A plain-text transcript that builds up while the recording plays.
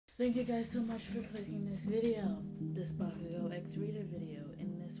Thank you guys so much for clicking this video, this Bakugou X Reader video.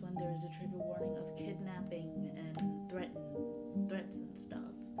 In this one, there is a trigger warning of kidnapping and threats and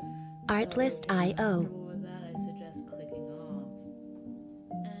stuff. Artlist.io. With that, I suggest clicking off.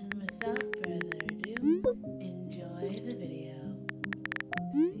 And without further ado, enjoy the video.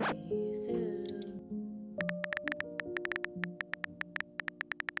 See you soon.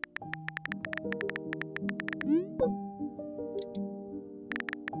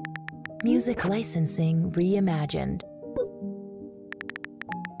 Music licensing reimagined.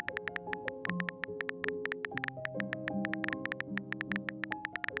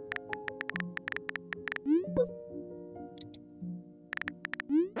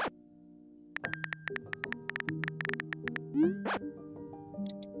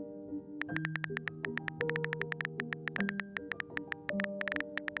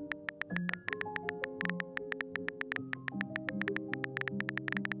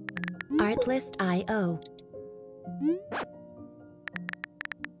 Artlist.io.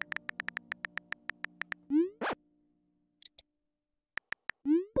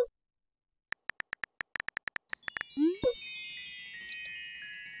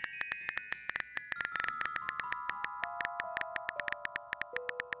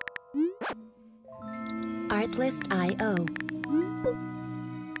 Artlist.io.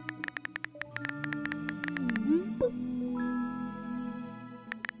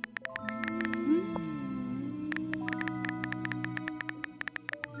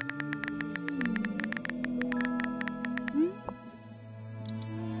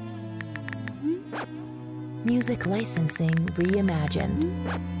 Music licensing reimagined.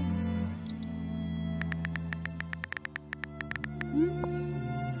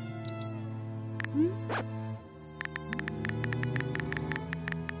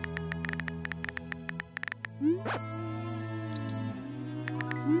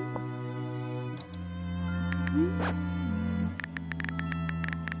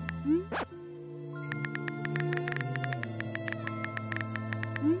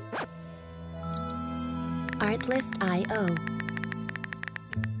 Artlist.io.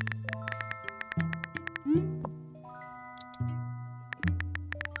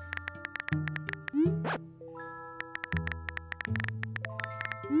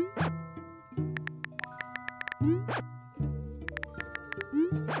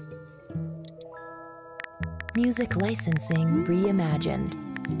 Music licensing reimagined.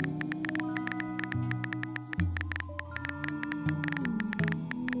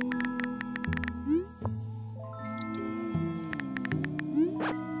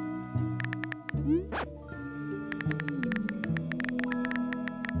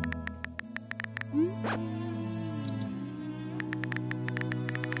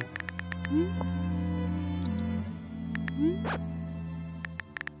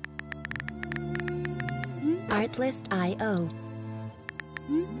 Artlist.io.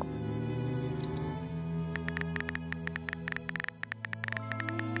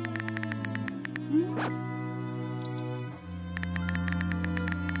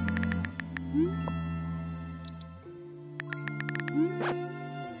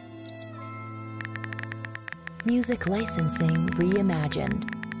 Music licensing reimagined.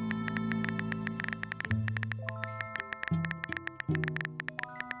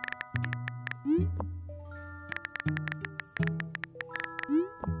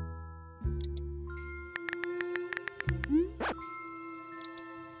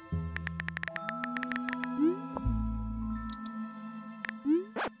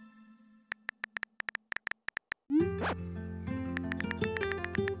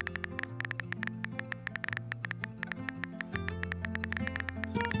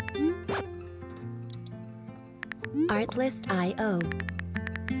 Artlist.io.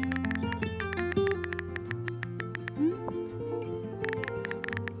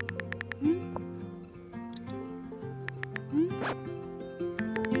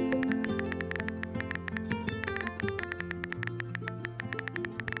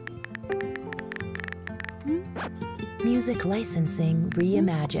 Music licensing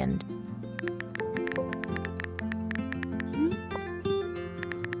reimagined.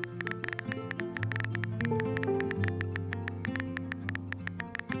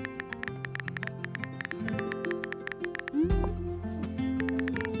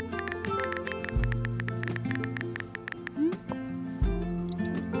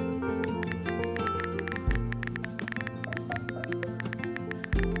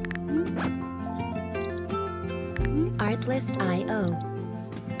 Artlist.io.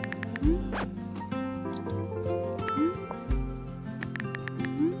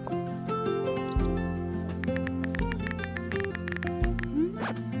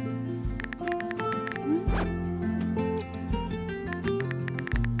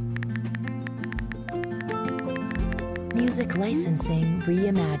 Music licensing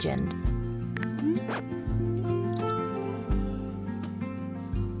reimagined.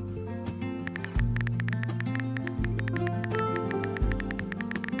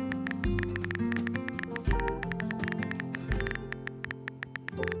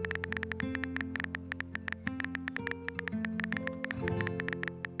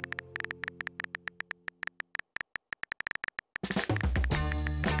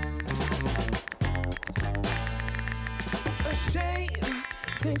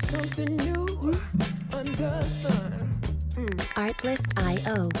 Think something new under the sun.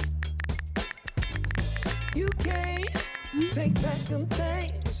 Artlist.io. You can't take back them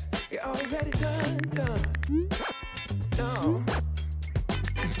things you already done. No.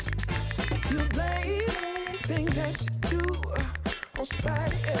 You blame things that you do on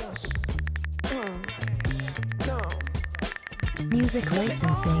somebody else. No. Music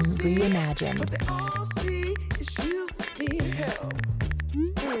licensing reimagined. What they all see is you need help.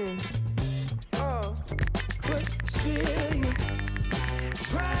 But still you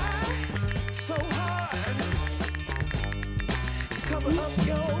try so hard to cover up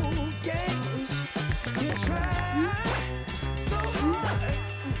your games. You try so hard,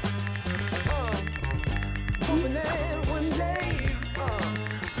 hoping that one day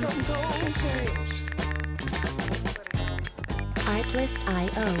something gon' change.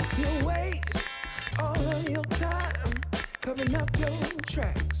 Artlist.io. You waste all of your time covering up your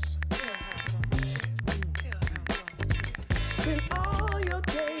tracks. Spend all your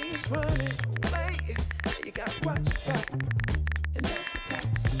days running away. You got to watch your back, and that's the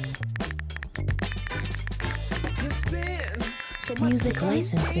facts. You spend so much Music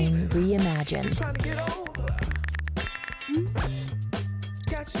licensing reimagined. trying to get over.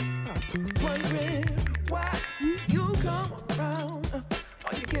 Got you wondering why you come around.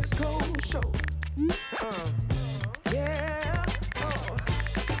 All you get is cold shoulder. Yeah,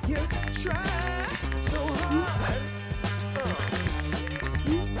 you try so hard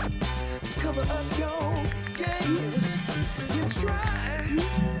to cover up your games. You try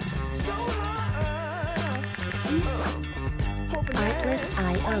so hard, hoping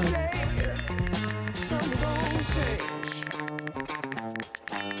Artlist.io. that one day something gon' change.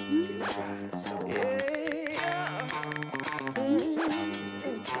 You try so hard. Yeah.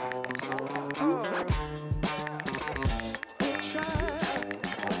 You try so hard. You try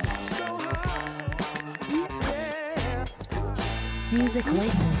so hard. Yeah. Music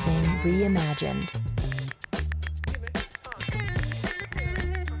licensing reimagined.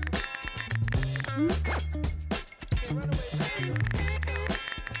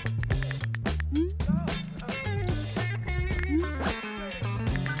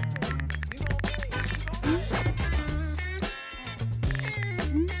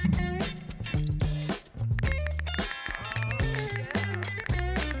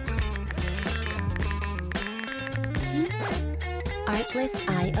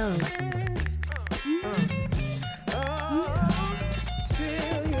 Artlist.io.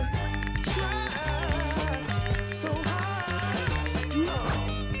 Still you try so hard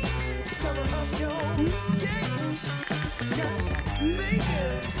to cover up your games. Got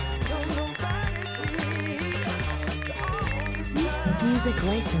fingers, don't nobody see. All this time, Music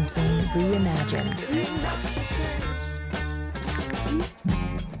licensing reimagined. ain't nothing changed.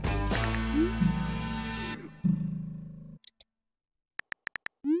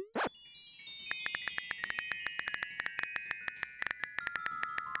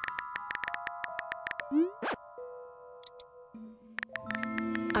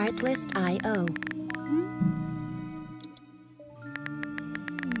 Artlist.io.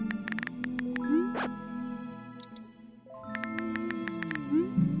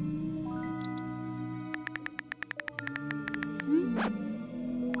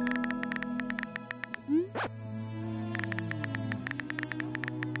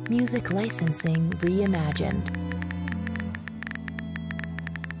 Music licensing reimagined.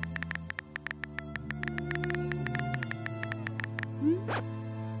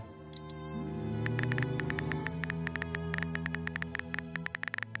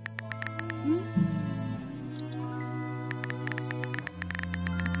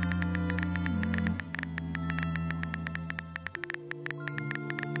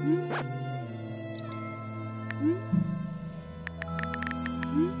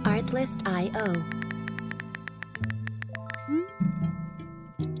 Artlist.io.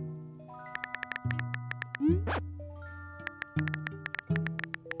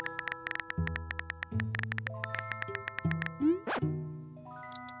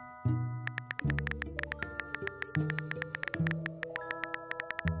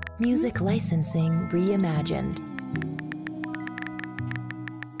 Music licensing reimagined.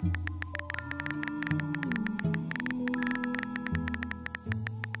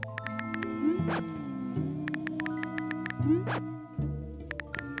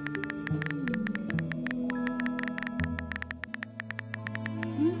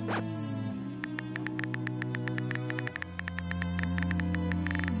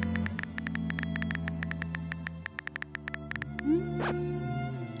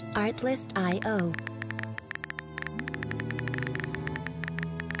 Artlist.io.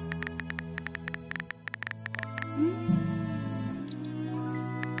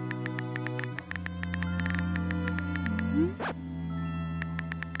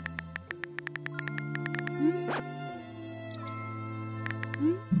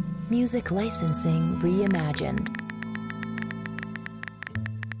 Music licensing reimagined.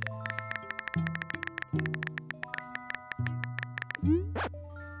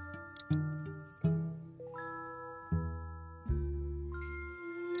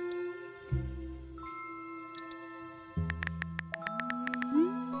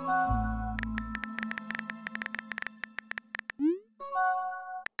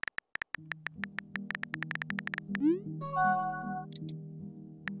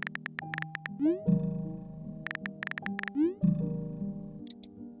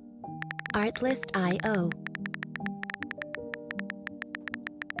 Artlist.io.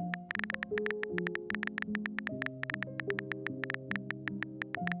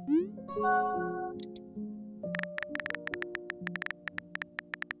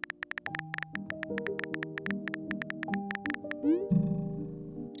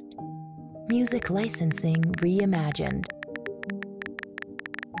 Music licensing reimagined.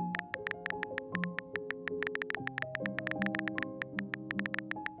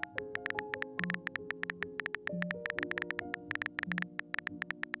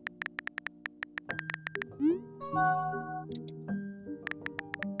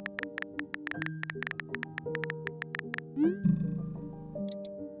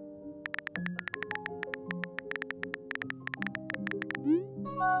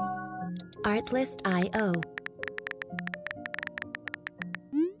 Artlist.io.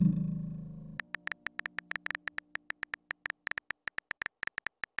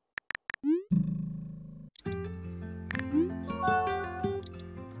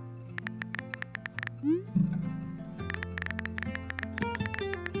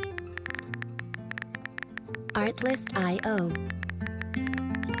 Artlist.io.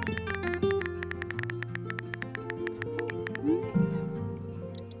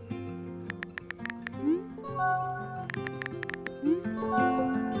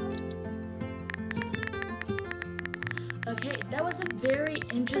 Okay, that was a very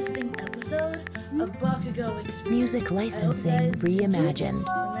interesting episode of Bakugou Experience. Music licensing I hope you guys reimagined. enjoyed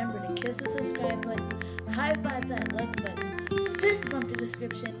it. Remember to kiss the subscribe button, high five that like button, fist bump the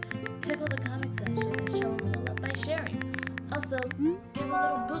description, tickle the comment section, and show a little love by sharing. Also, give a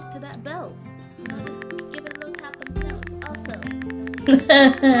little boop to that bell. You know, just give it a little tap on the nose. Also,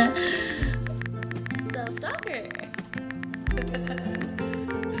 so stalker.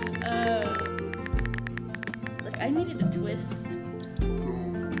 Look, I needed a twist.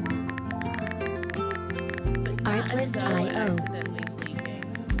 Artlist.io. Accidentally leaking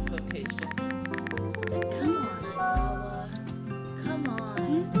locations. Like, come on, Aizawa. Come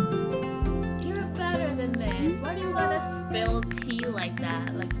on. You're better than this. Why do you gotta spill tea like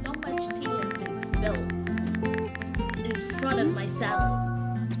that? Like, so much tea has been spilled in front of my salad.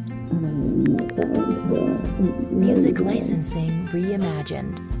 Music licensing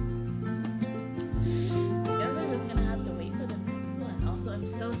reimagined. I guess I was gonna have to wait for the next one. Also, I'm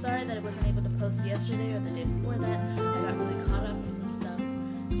so sorry that I wasn't able to post yesterday or the day before that. I got really caught up with some stuff,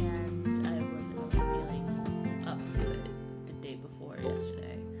 and I wasn't really feeling up to it the day before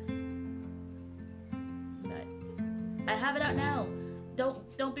yesterday. But I have it out now.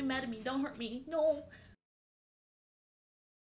 Don't be mad at me. Don't hurt me. No.